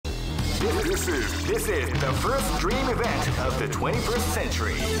This is the first dream event of the 21st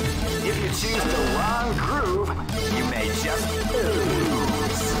century. If you choose the wrong groove, you may just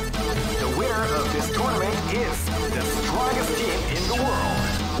lose. The winner of this tournament is the strongest team in the world.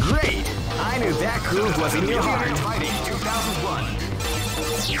 Great! I knew that groove was in your heart. Fighting 2001.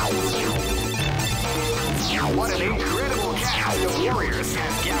 What an incredible cast of warriors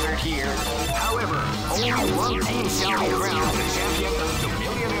has gathered here. However, only one team shall be crowned the champion of the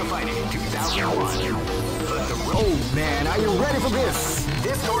Millionaire Fighting 2001. But the oh man, are you ready for this?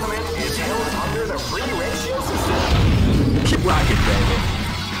 This tournament is held under the free ratio system. Keep rocking, baby.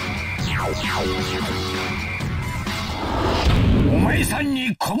 お前さん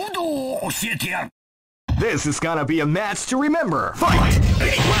にコムドを教えてやる。 This is gonna be a match to remember. Fight!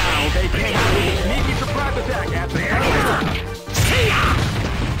 Wow, they came out with a sneaky surprise attack at the end. See ya!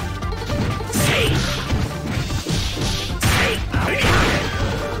 See! See!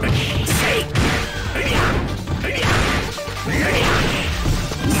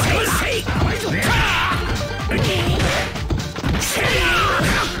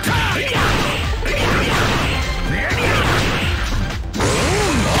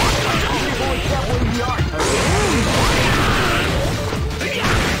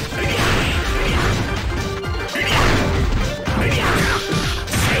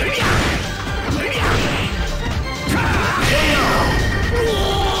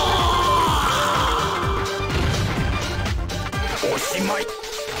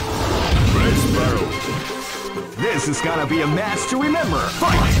 This is gonna be a match to remember.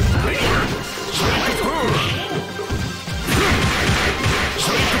 Fight!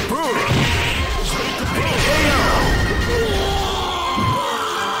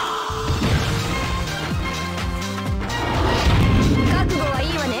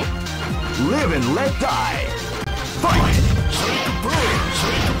 Live and let die. Fight!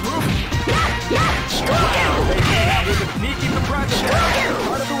 With a sneaky surprise attack.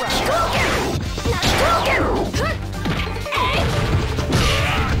 Part of the round.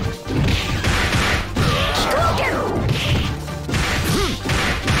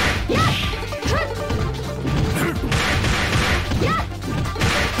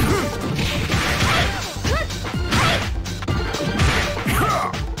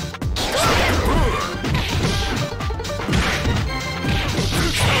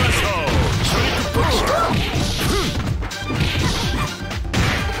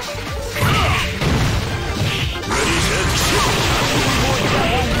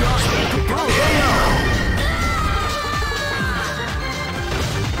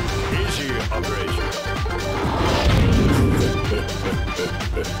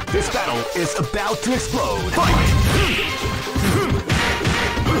 This battle is about to explode. Fight!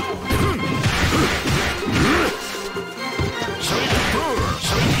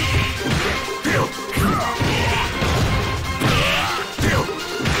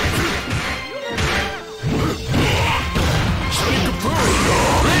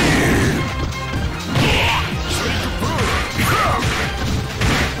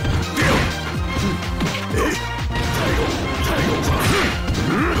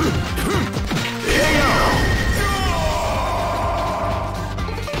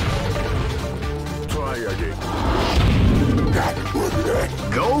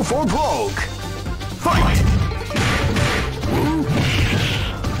 Go for broke! Fight!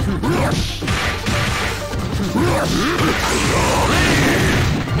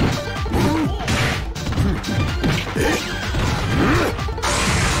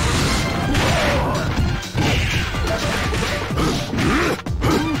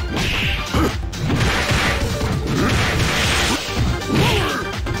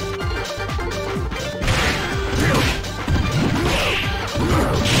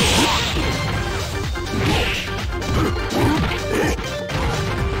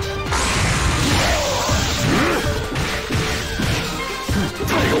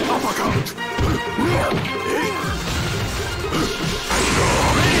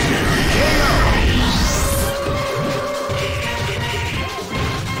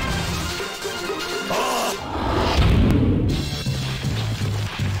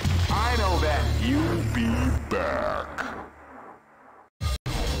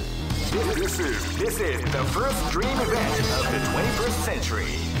 This is the first dream event of the 21st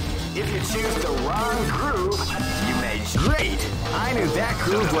century. If you choose the wrong groove, you may... Great! I knew that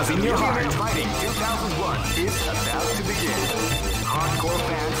groove was in your heart. Fighting 2001 is about to begin. Hardcore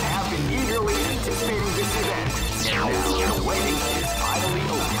fans have been eagerly anticipating this event. Now the waiting is finally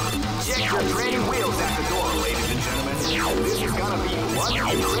over. Check your training wheels at the door, ladies and gentlemen. This is gonna be one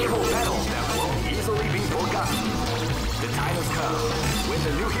incredible battle that won't easily be forgotten. The time has come when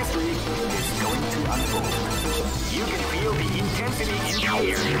the new history is going to unfold. You can feel the intensity in the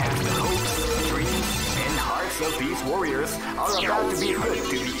air as the hopes, dreams, and hearts of these warriors are about to be put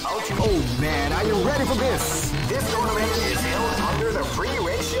to the ultimate. Oh man, are you ready for this? This tournament is held under the free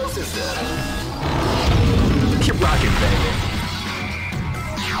ratio system. Keep rocking, baby.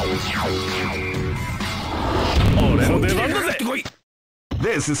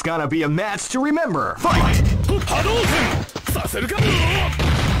 This is gonna be a match to remember. Fight! Hadouken!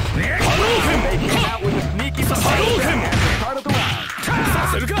 They came out with a sneaky surprise at the start of the round.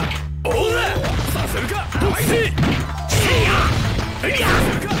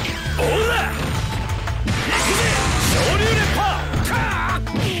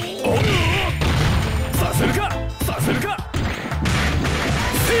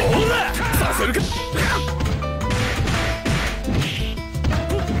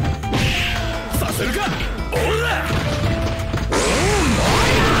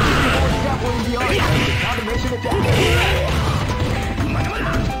 Combination attack.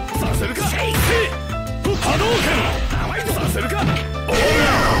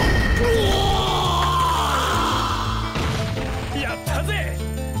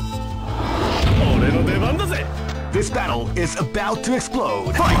 This battle is about to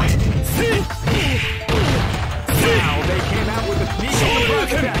explode. Fight! Now they came out with a sneaky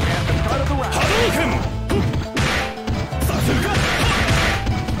surprise attack at the start of the round.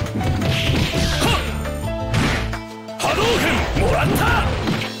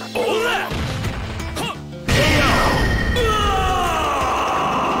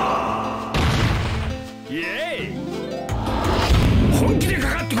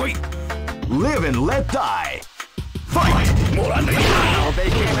 Live and let die. Fight! Now they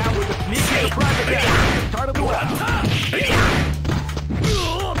came out with a sneaky surprise attack at the start of the round.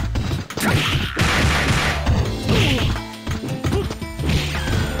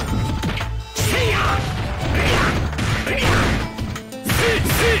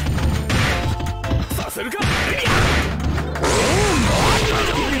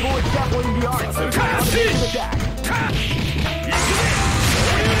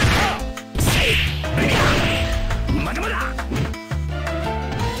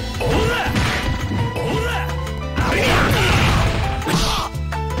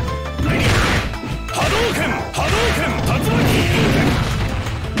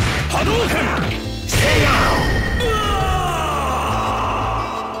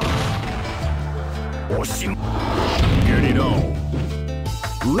 Get it on.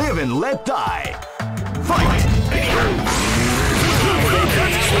 Live and let die. Fight!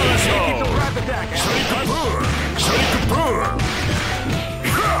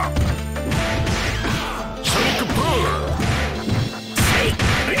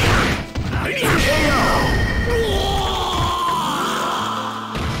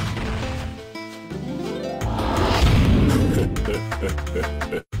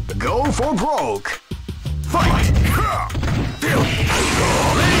 Go for broke. Fight!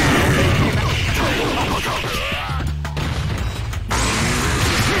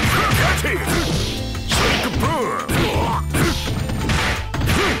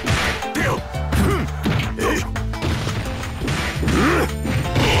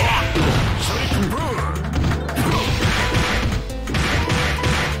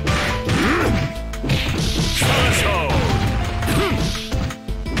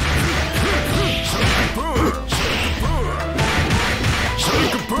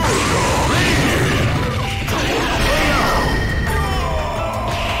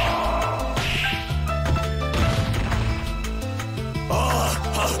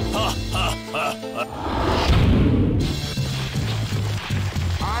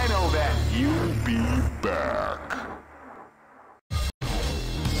 I know that you'll be back.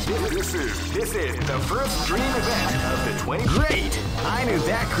 This is the first dream event of the 20. Great! I knew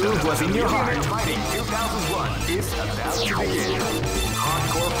that groove was in your heart. Fighting 2001 is about to begin.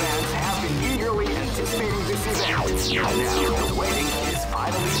 Hardcore fans have been eagerly anticipating this event. Now the waiting is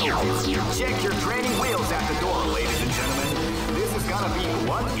finally over. Check your training wheels at the door, ladies and gentlemen. This is gonna be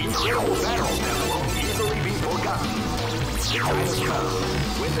one incredible battle that won't easily be forgotten. The time has come.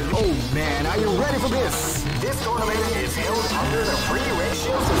 Oh man, are you ready for this? This tournament is held under the free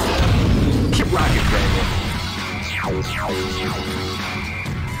ratio system. Keep rocking, baby.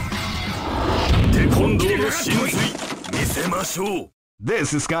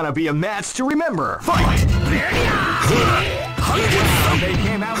 This is gonna be a match to remember. Fight! They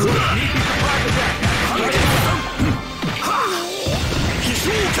came out with a sneaky surprise attack.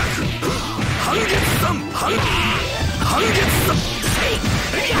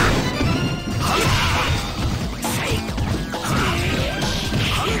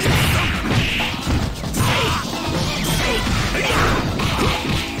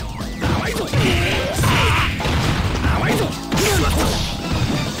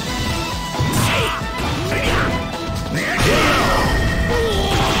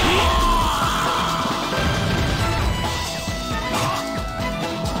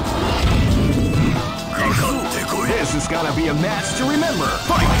 remember.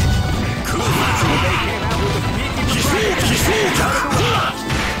 Fight! They came out with a sneaky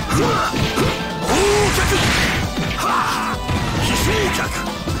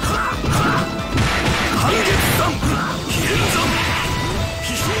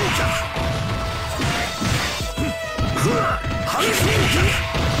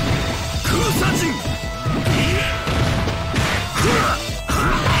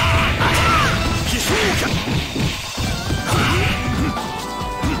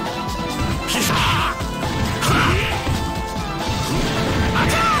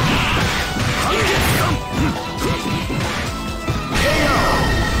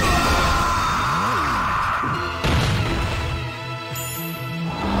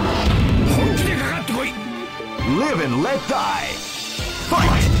Live and let die. Fight!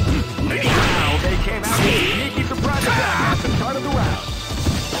 Now they came out with a sneaky surprise attack at the start of the round.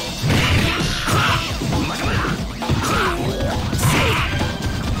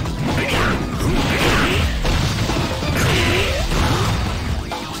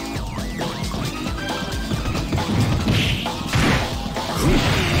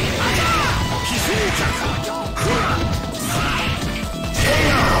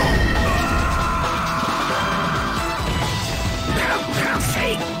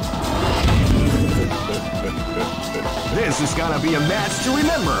 This is gonna be a match to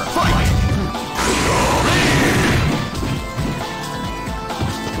remember. Fight!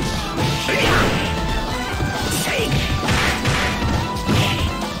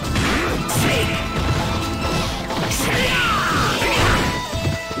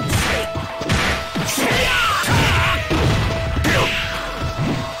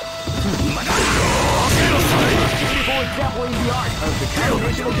 Beautiful example in the art of the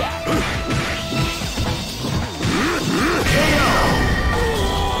combination attack.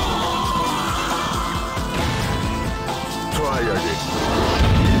 Try again.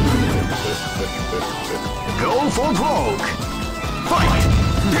 Go for broke. Fight!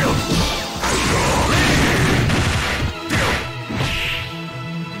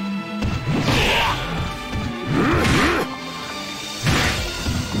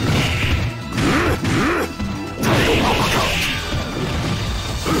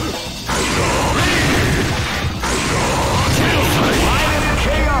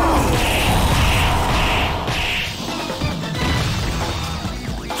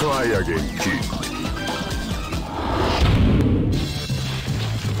 Try again, kid.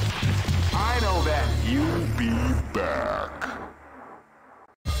 I know that you'll be back.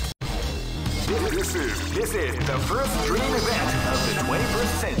 This is the first dream event of the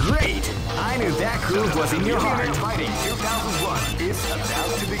 21st century. Great! I knew that groove was in your heart. Fighting 2001 is about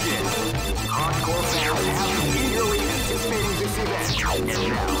to begin. Hardcore fans have been eagerly anticipating this event, and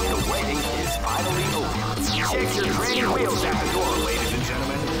now the waiting is finally over. Check your training wheels at the door, ladies and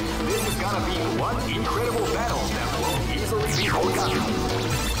gentlemen. This is gonna be one incredible battle that won't easily be forgotten.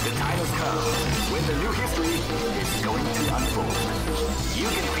 The time has come when the new history is going to unfold. You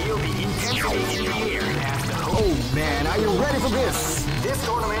can feel the intensity in the air as the host. Oh man, are you ready for this? This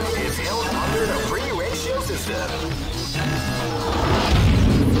tournament is held under the free ratio system.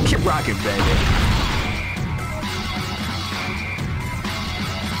 Keep rocking, baby.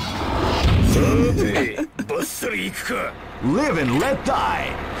 Live and let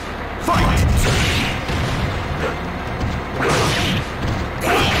die. Fight!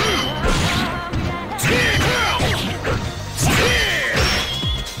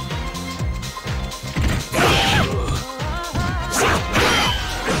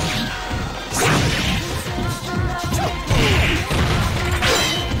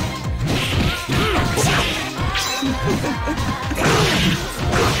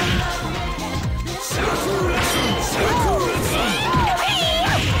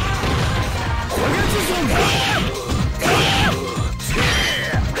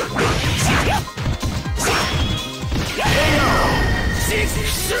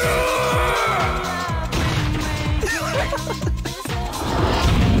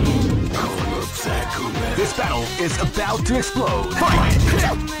 This battle is about to explode. Fight!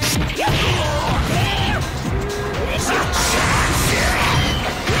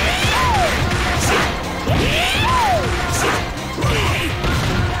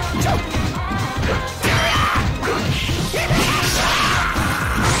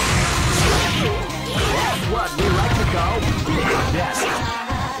 That's what we like to call big death.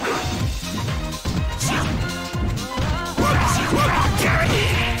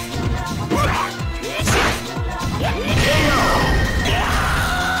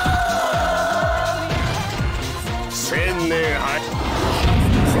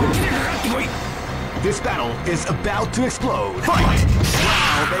 This battle is about to explode. Fight!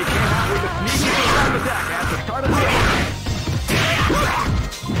 Wow, they came out with a sneaky surprise attack at the start of the game.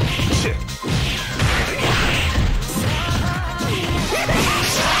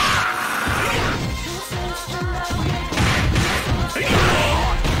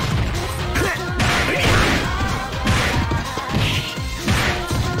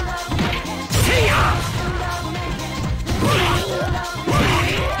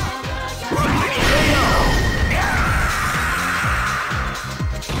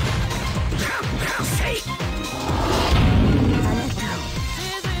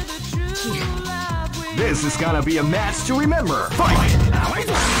 This is gonna be a match to remember. Fight! Wow, they came out with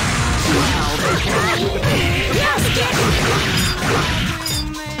a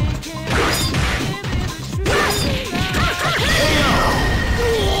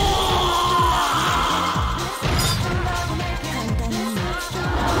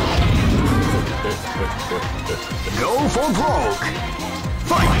Go for broke!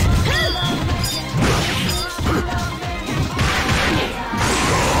 Fight!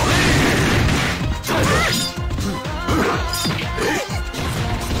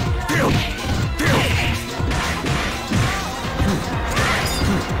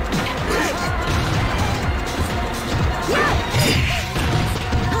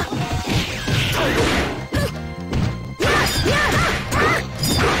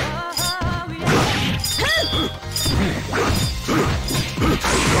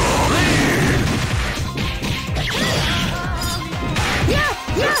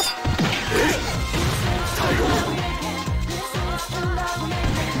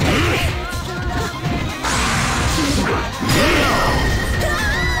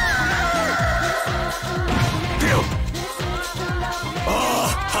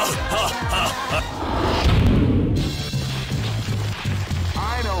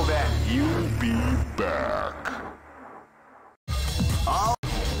 I know that you'll be back.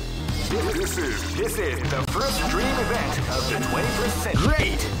 This is the first dream event of the 21st century.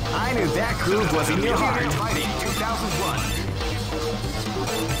 Great! I knew that groove was in your heart. Fighting 2001.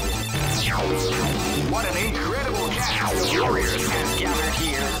 What an incredible cast of warriors has gathered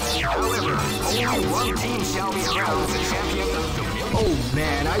here. However, only one team shall be crowned the champion of the million. Oh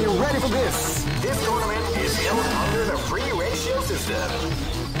man, are you ready for this? This tournament is held under the free ratio system.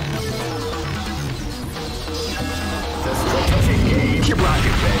 The strategic game. Keep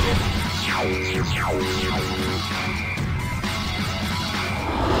rocking, baby.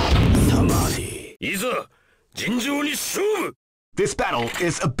 Samadhi. いざ尋常に勝負. This battle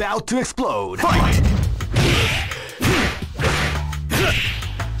is about to explode. Fight!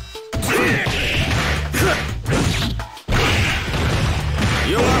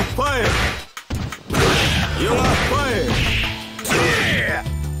 You are fired. You are fired.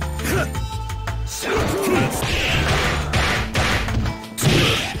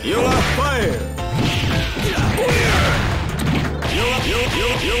 You are fired.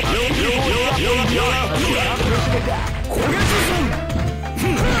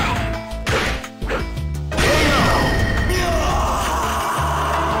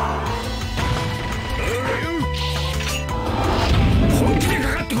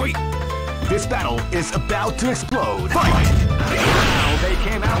 This battle is about to explode. Fight! Now they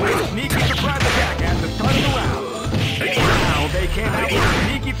came out with a sneaky surprise attack at the start of the round. Now they came out with a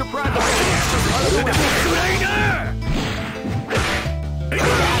sneaky surprise attack at the start of the round.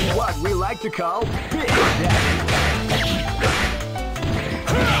 That's what we like to call Big Daddy.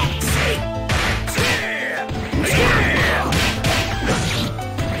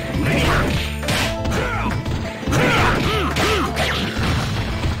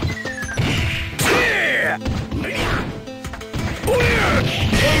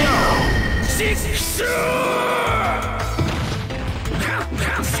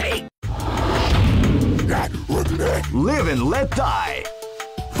 Live and let die.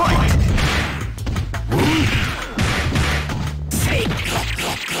 Fight!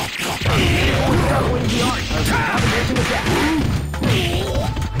 Doubling the art of the combination attack.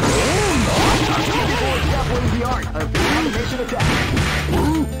 Doubling the art of the combination attack.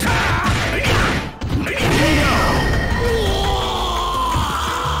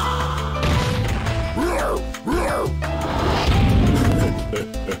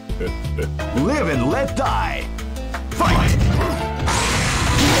 Live and let die. Fight!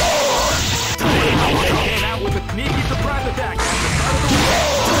 They came out with a sneaky surprise attack at the start of the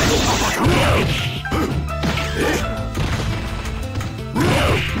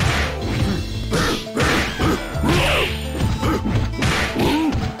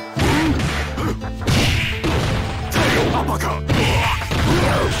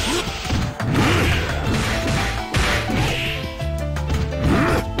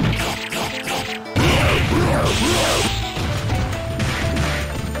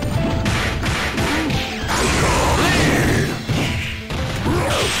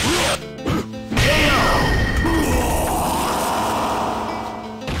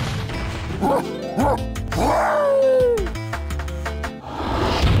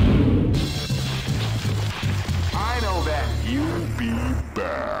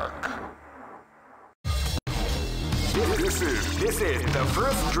is the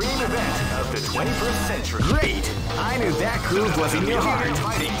first dream event of the 21st century. Great! I knew that groove was in your heart.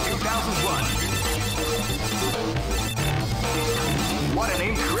 Fighting 2001. What an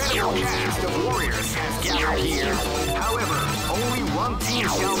incredible cast of warriors has gathered here. However, only one team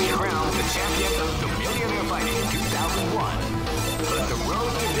shall be crowned the champion of the Millionaire Fighting 2001. But the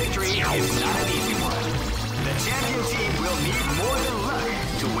road to victory is not an easy one. The champion team will need more than luck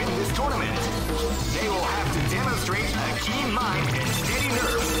to win this tournament. They will have to demonstrate a keen mind and steady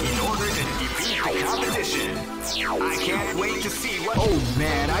nerves in order to defeat the competition. I can't wait to see what... Oh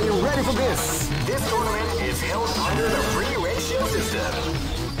man, are you ready for this? This tournament is held under the free ratio system.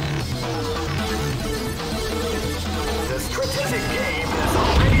 The strategic game has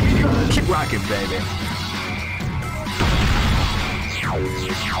already begun. Keep rocking, baby.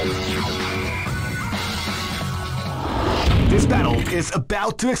 This battle is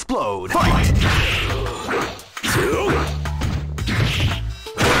about to explode. Fight!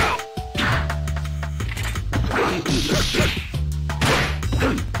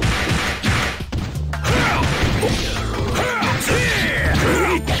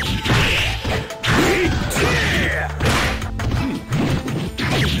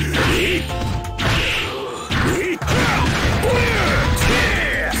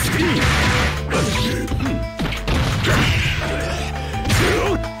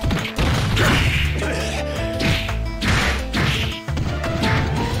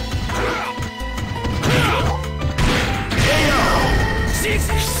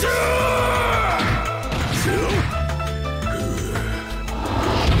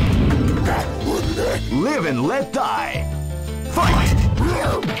 Live and let die. Fight!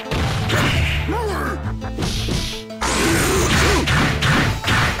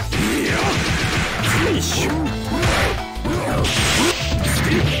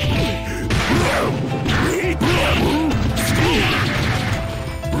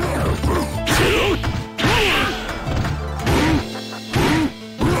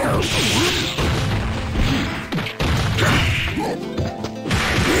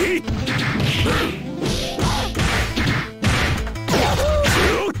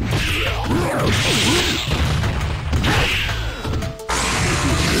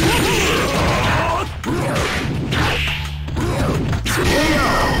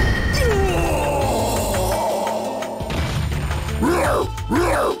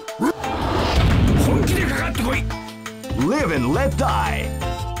 Live and let die.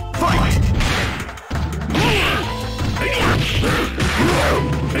 Fight!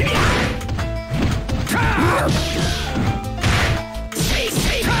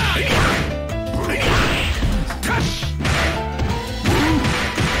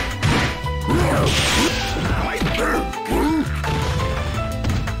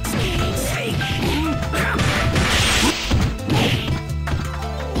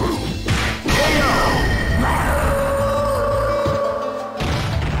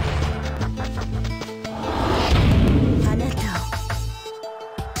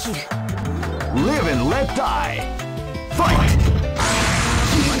 Live and let die. Fight!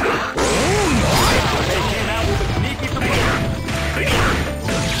 They came out with a sneaky surprise.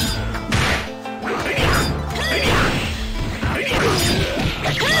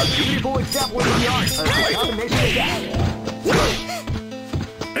 A beautiful example of the art of combination attack.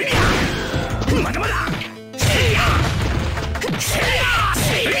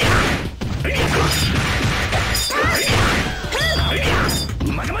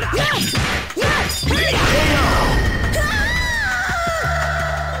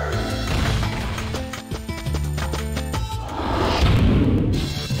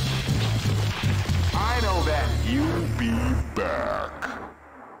 I know that you'll be back.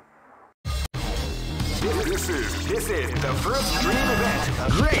 This is the first dream event.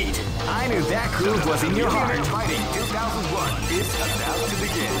 Great! I knew that groove was in your heart. Fighting 2001 is about to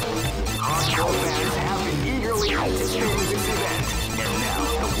begin. Hardcore fans have been eagerly anticipating this event, and now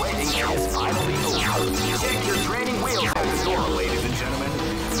the waiting is finally over. Check your training wheels at the door, ladies and gentlemen.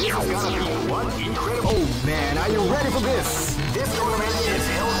 This is gonna be one incredible... Oh man, are you ready for this? This tournament is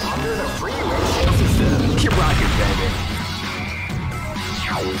held under the free ratio system. Keep rocking, baby.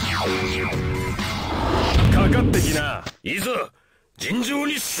 かかってきな。いざ尋常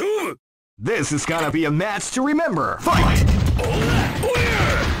に勝負。 This is gonna be a match to remember. Fight!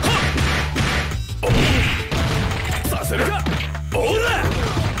 させるか。おら。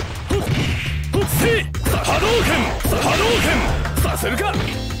せい。波動拳。波動拳。させるか。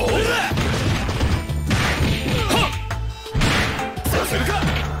おら。させるか。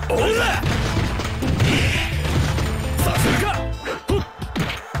おら。させるか。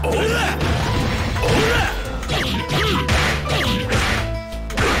おら。おら。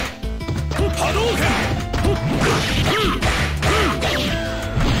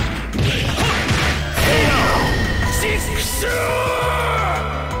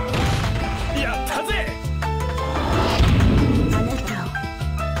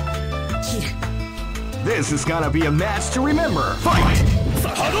This is gonna be a match to remember. Fight!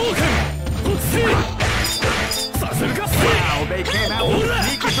 Wow, they came out with a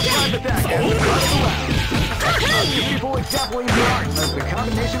sneaky surprise attack and cut around. Two people exampling the art of the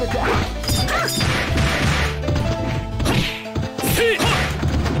combination attack.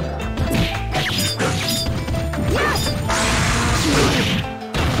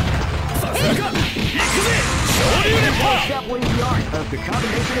 Exampling the art of the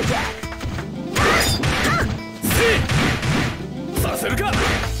combination attack.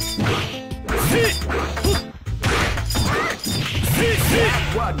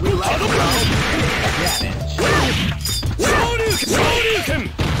 That's what we like to call damage.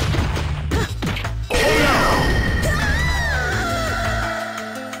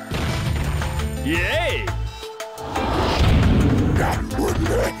 Yay!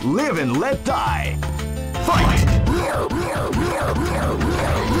 Live and let die. Fight!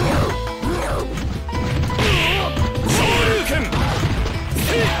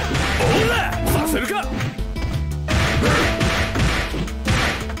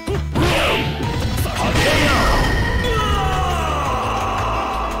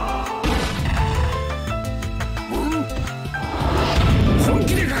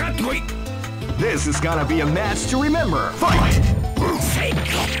 This is gonna be a match to remember. Fight!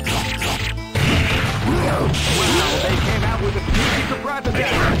 Wow, they came out with a sneaky surprise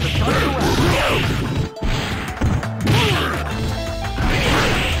attack to turn it around.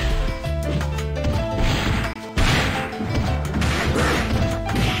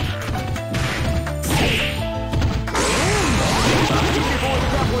 People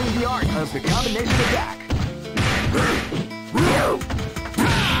exampling the art of the combination attack.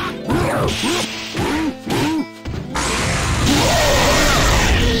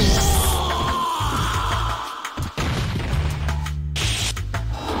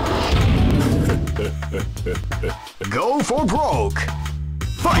 Go for broke.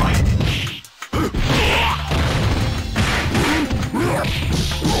 Fight!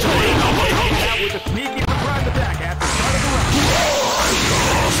 Out with a sneaky surprise attack at the start of the round.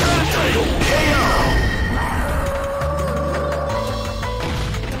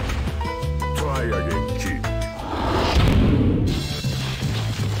 Try again, kid.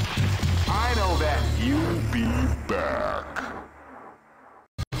 I know that you'll be back.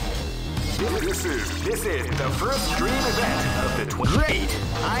 This is the first dream event of the Great!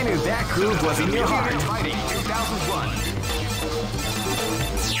 I knew that groove was in your heart. Fighting 2001.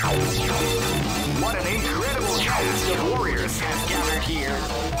 What an incredible cast of warriors has gathered here.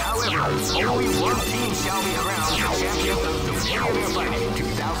 However, only one team shall be crowned champion of the Fightcade Fighting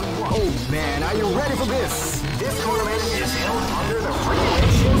 2001. Oh man, are you ready for this? This tournament is held under the free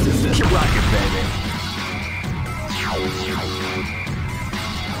ratio system. Keep rocking, baby.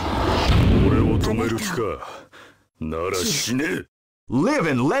 Live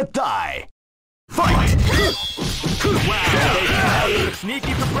and let die. Fight! Wow,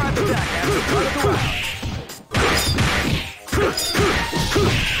 sneaky surprise attack at the start of the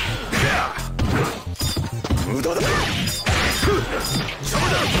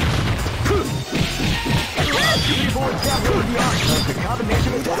People example the art of the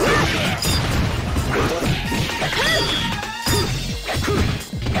combination attack.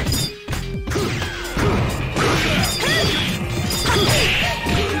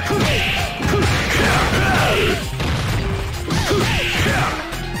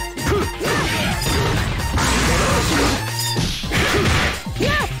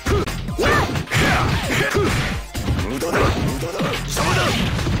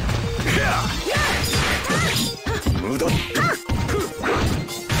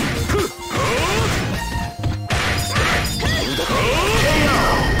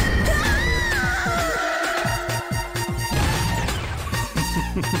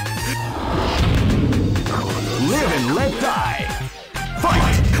 Live and let die.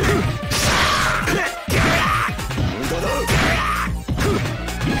 Fight!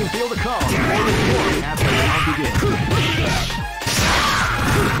 You can feel the calm before the storm after the round begins.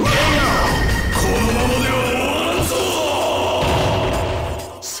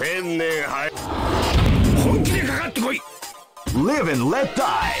 Live and let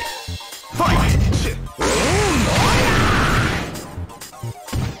die. Fight!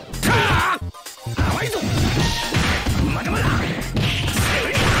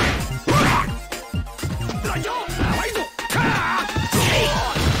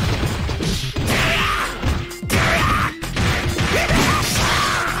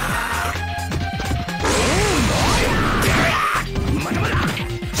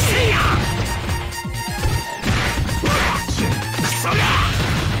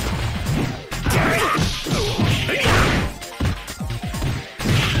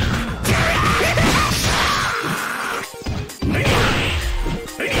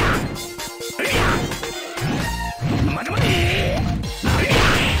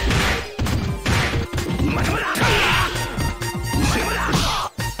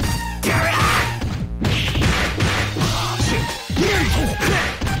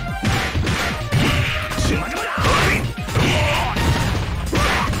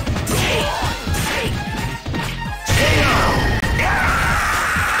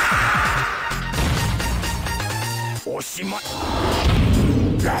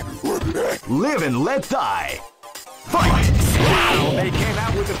 Live and let die. Fight! Wow, they came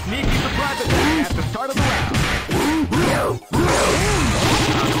out with a sneaky surprise attack at the start of the round. People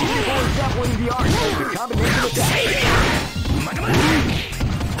are definitely the art of the combination attack.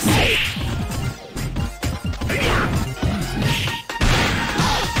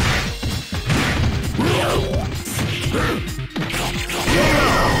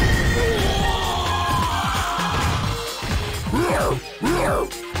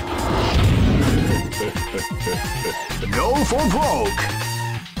 Go for broke!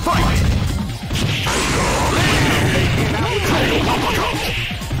 Fight!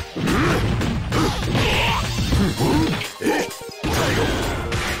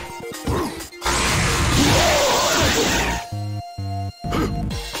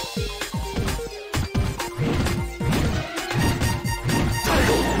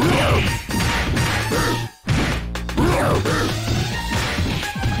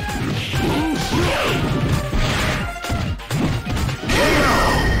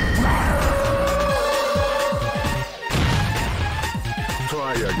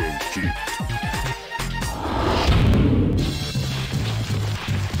 Try again, kid.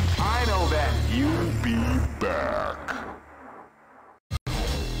 I know that. You'll be back.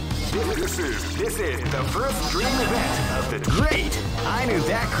 This is the first dream event of the great. I knew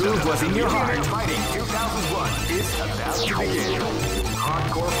that groove was in your heart. Fighting 2001 is about to begin.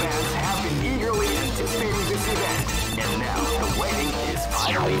 Hardcore fans have been eagerly anticipating this event, and now the waiting is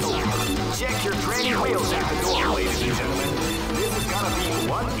finally over. Check your training wheels at the door, ladies and gentlemen. This is gonna be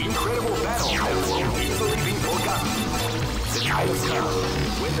one incredible battle that won't easily be forgotten. The time has come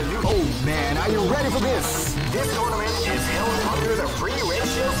with the new. Oh man, are you ready for this? This tournament is held under the free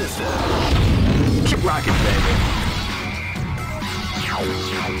ratio system. Keep rocking, baby.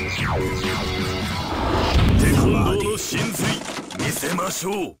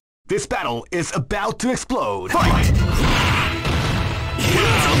 This battle is about to explode. Fight!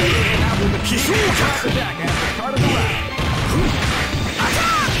 Attack at the start of the round.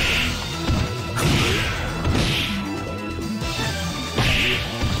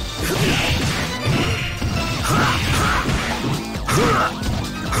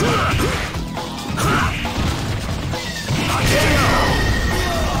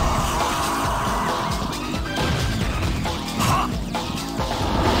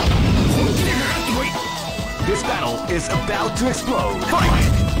 This battle is about to explode. Fight!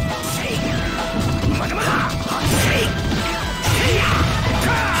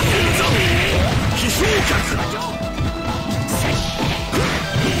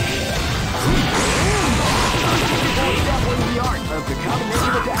 The art of the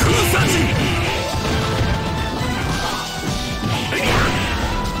combination attack.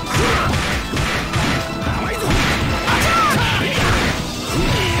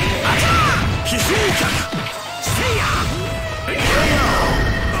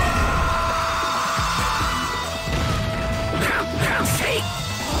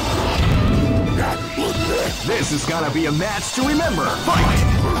 This is gonna be a match to remember. Fight!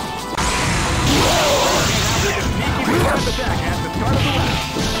 Attack at the start of the round.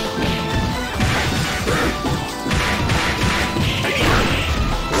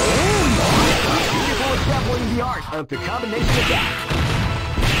 People are definitely the art of the combination attack.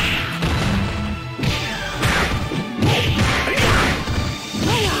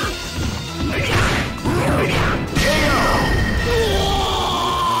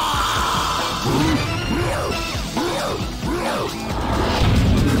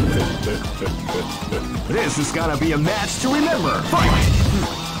 This is gonna be a match to remember. Fight!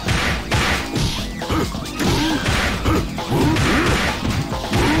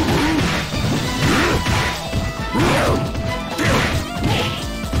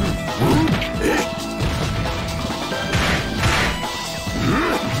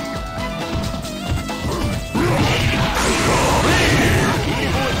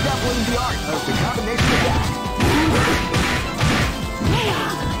 The art of the combination attack.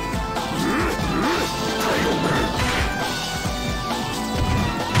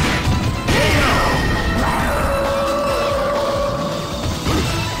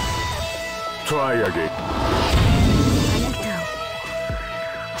 Try again.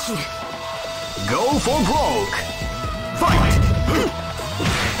 Go for broke. Fight!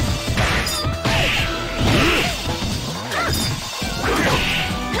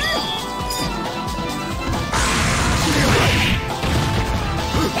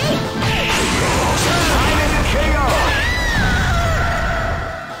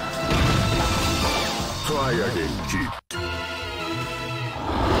 Try again, kid.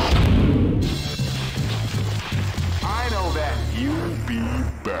 I know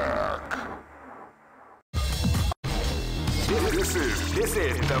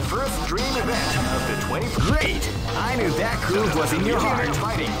I knew that groove was in your heart.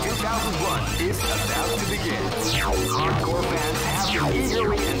 Fighting 2001 is about to begin. Hardcore fans have been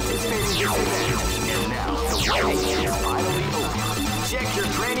eagerly anticipating this event, and now the waiting is finally over. Check your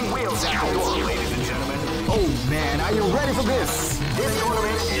training wheels at the door, ladies and gentlemen. Oh man, are you ready for this? This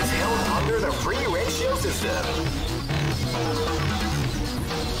tournament is held under the free ratio system.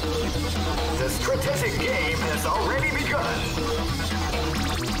 The strategic game has already begun.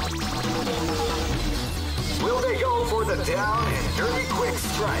 Will they go for the down and dirty quick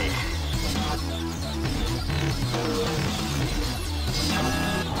strike?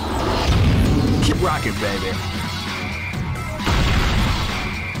 Keep rocking, baby.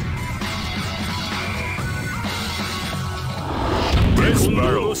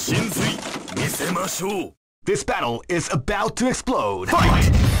 This battle is about to explode. Fight!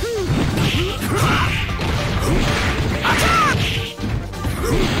 Attack!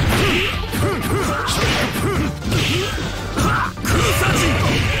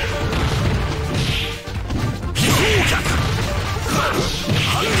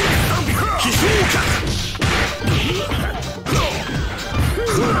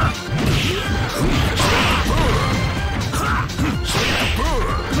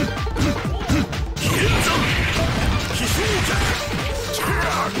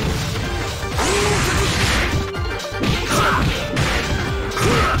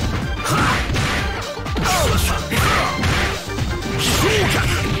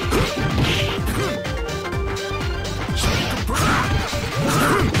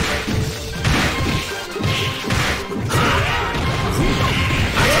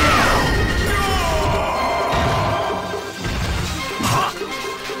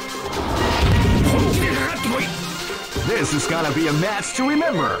 This is gonna be a match to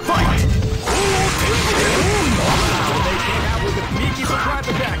remember. Fight! They came out with a sneaky surprise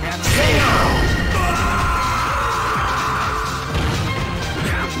attack and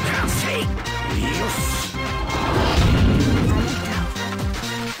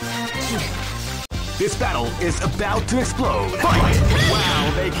this battle is about to explode. Fight!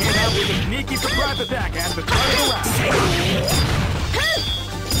 Wow, they came out with a sneaky surprise attack at the start of the round.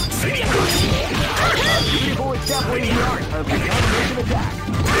 Beautiful example in the art of the combination attack.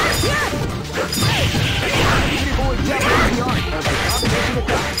 Beautiful example in the art of the combination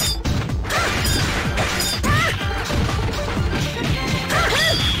attack.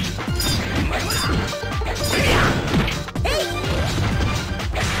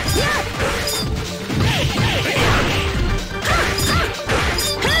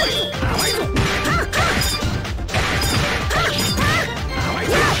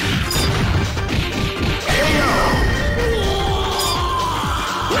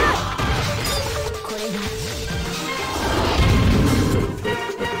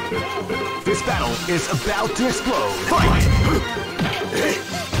 This battle is about to explode. Fight!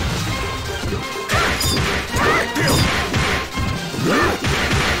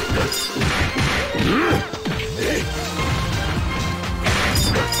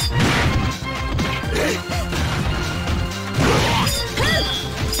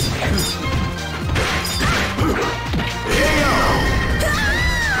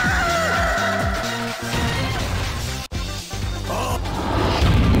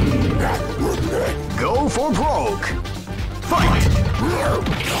 Go for broke! Fight!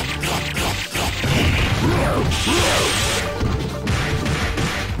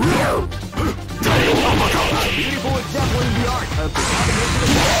 Beautiful example in the art of the combination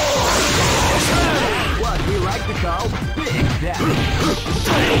attack. What we like to call Big Death.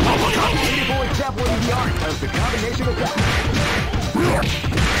 Beautiful example in the art of the combination attack.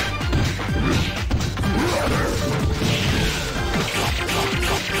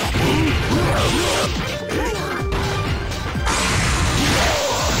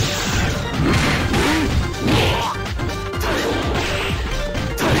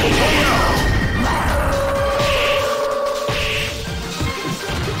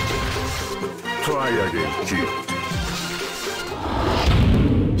 Try again, Chief.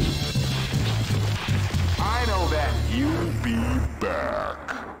 I know that You'll be back.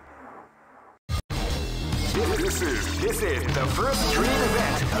 This is the first dream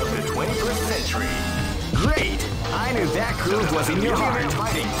event of the 21st century. Great! I knew that groove was in your heart.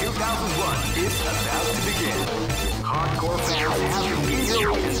 Fighting 2001 is about to begin. Hardcore fans have been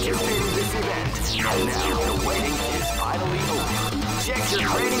eagerly anticipating this event, and now the waiting is finally over. Check your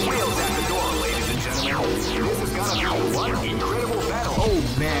training wheels at the door, ladies and gentlemen. This is gonna be one incredible battle. Oh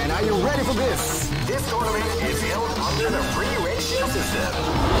man, are you ready for this? This tournament is held under the free ratio system.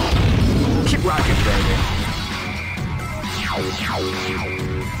 Keep rocking, baby.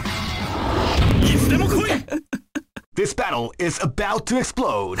 いつでも来い This battle is about to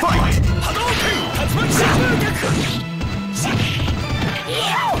explode. Fight!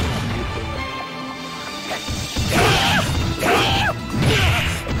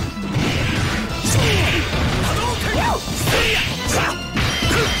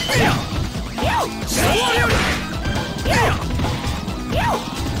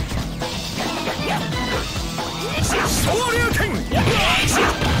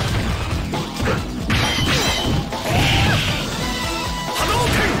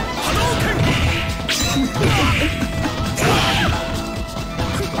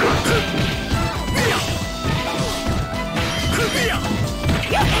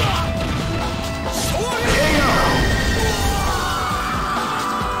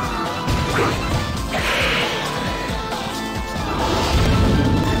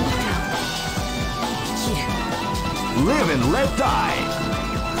 Live and let die.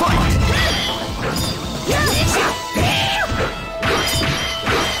 Fight!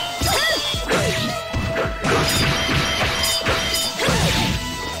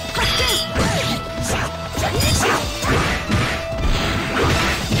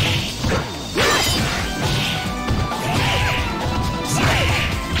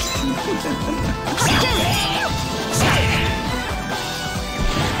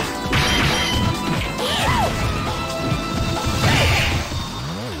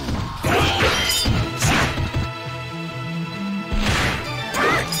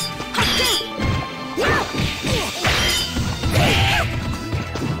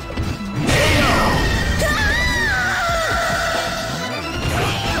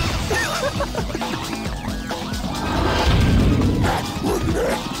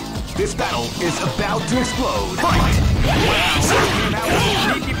 This battle is about to explode. Fight! Wow, they came out with a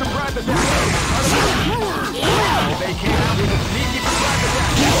sneaky surprise attack. Wow, they came out with a sneaky surprise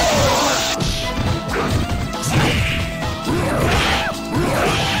attack.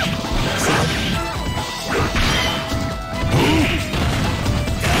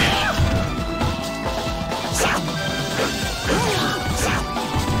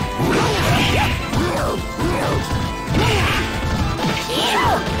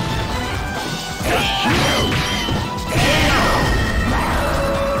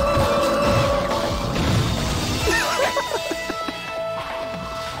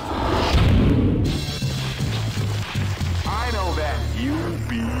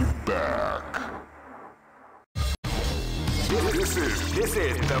 This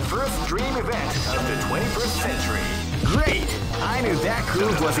is the first dream event of the 21st century. Great! I knew that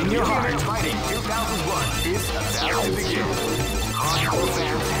groove was in your heart. Fighting 2001 is about to begin. Hardcore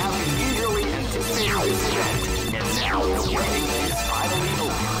fans have been eagerly anticipating this event, and now the waiting is finally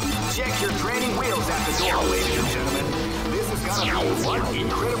over. Check your training wheels at the door, ladies and gentlemen. This is gonna be one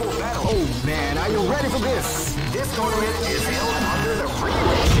incredible battle. Oh man, are you ready for this? This tournament is held under the free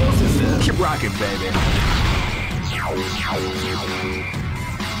ratio system. Keep rocking, baby.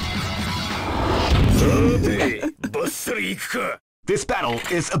 This battle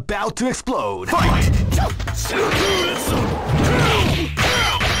is about to explode. Fight!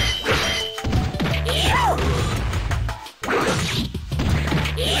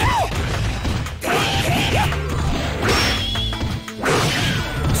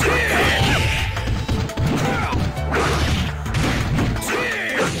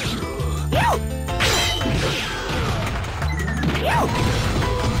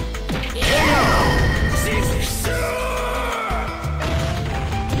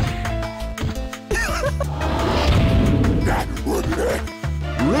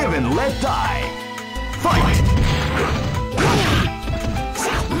 Live and let die. Fight!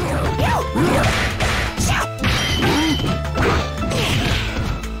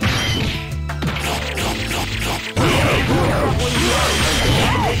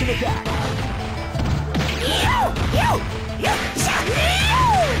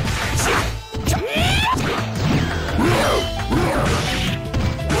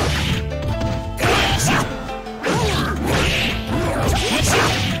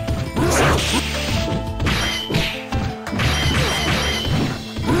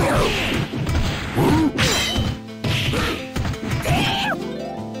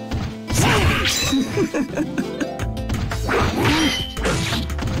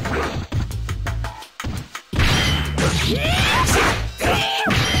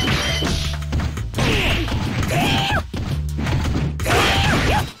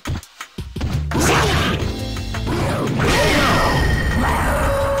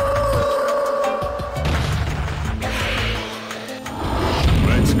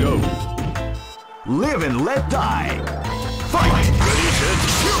 Let's go. Live and let die. Fight! Ready, set,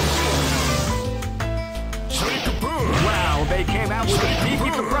 shoot! Sonic boom! they came out with a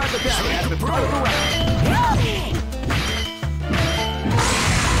sneaky surprise attack at the start of the round.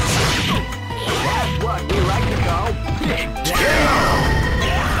 That's what we like to call big down.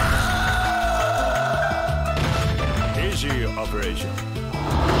 Easy operation.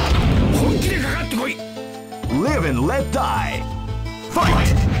 Live and let die.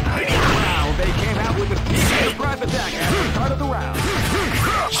 Fight! Wow, they came out with a sneaky surprise attack at the start of the round.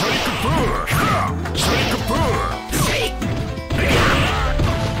 Shake Kapoor! Shake Kapoor!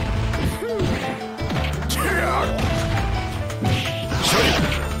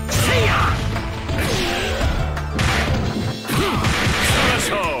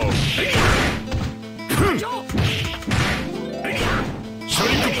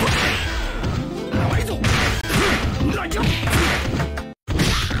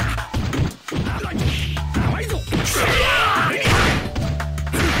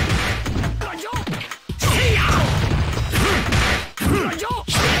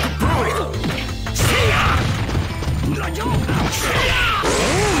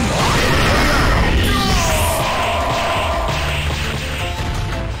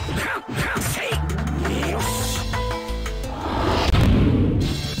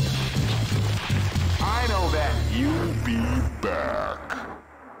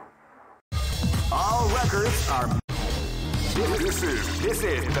 This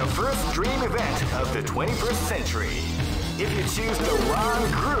is the first dream event of the 21st century. If you choose the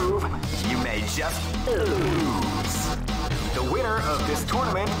wrong groove, you may just lose. The winner of this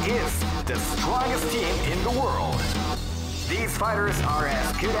tournament is the strongest team in the world. These fighters are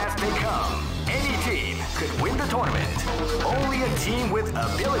as good as they come. Any team could win the tournament. Only a team with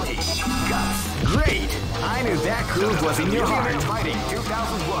ability, guts. Great! I knew that groove was in your heart. Fighting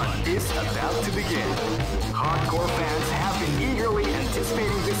 2001 is about to begin. Hardcore fans have been eagerly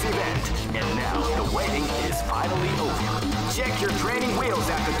anticipating this event, and now the waiting is finally over. Check your training wheels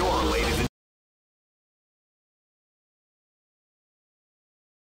at the